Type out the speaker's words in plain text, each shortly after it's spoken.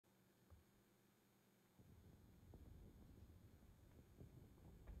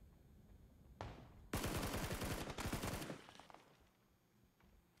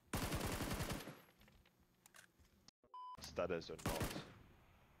status or not.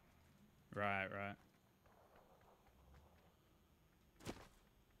 Right, right.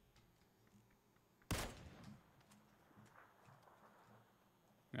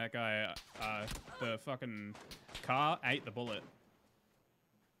 That guy, the fucking car ate the bullet.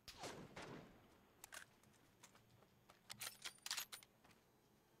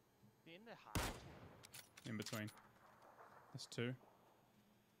 In the heart. In between. That's two.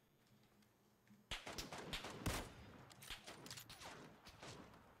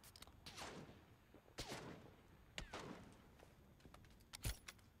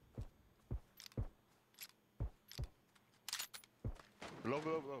 Below.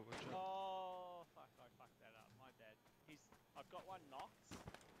 Watch out. Oh, fuck, I fucked that up. My bad. I've got one knocked.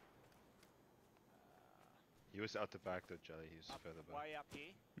 He was out the back though, Jelly. He was further back. Way up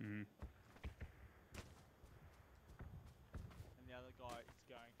here. Mm-hmm. And the other guy is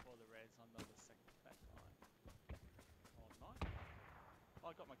going for the res on the second back line. Oh, nice. Oh,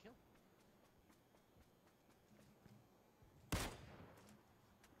 I got my kill.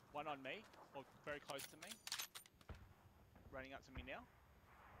 One on me, or very close to me. Running up to me now.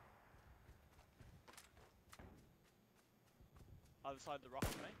 Other side of the rock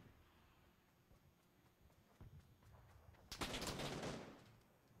to me.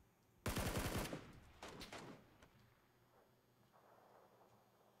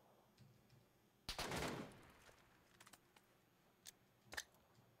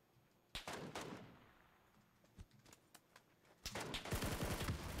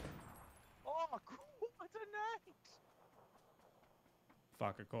 Oh, what a night!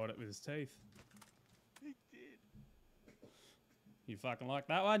 Fucker caught it with his teeth. He did. You fucking like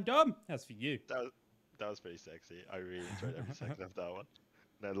that one, Dom? That's for you. That was pretty sexy. I really enjoyed every second of that one.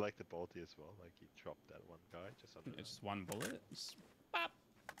 And I like the bolty as well. Like he dropped that one guy just under. It's just one bullet. Just bop.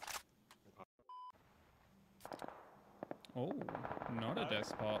 Oh, not a death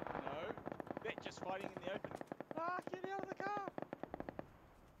spot. No. They're just fighting in the open. Ah, get out of the car!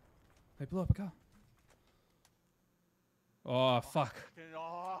 They blew up a car. Oh, fuck.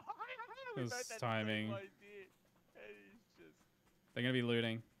 Oh, we It was both had the timing. same idea. And he's just... They're gonna be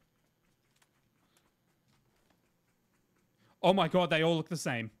looting. Oh my god, they all look the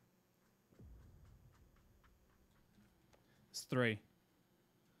same. It's three.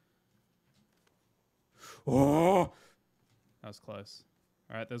 Oh! That was close.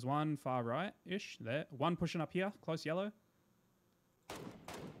 Alright, there's one far right-ish there. One pushing up here, close yellow.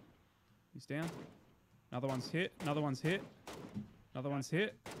 He's down. Another one's hit. Another one's hit. Another one's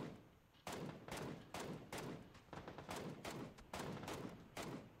hit.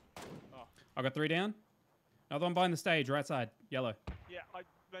 Oh. I got three down. Another one behind the stage, right side, yellow. Yeah,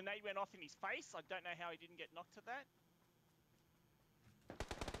 the nade went off in his face. I don't know how he didn't get knocked to that.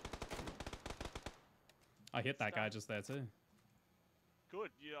 I hit that guy just there too.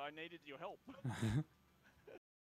 Good, yeah, I needed your help.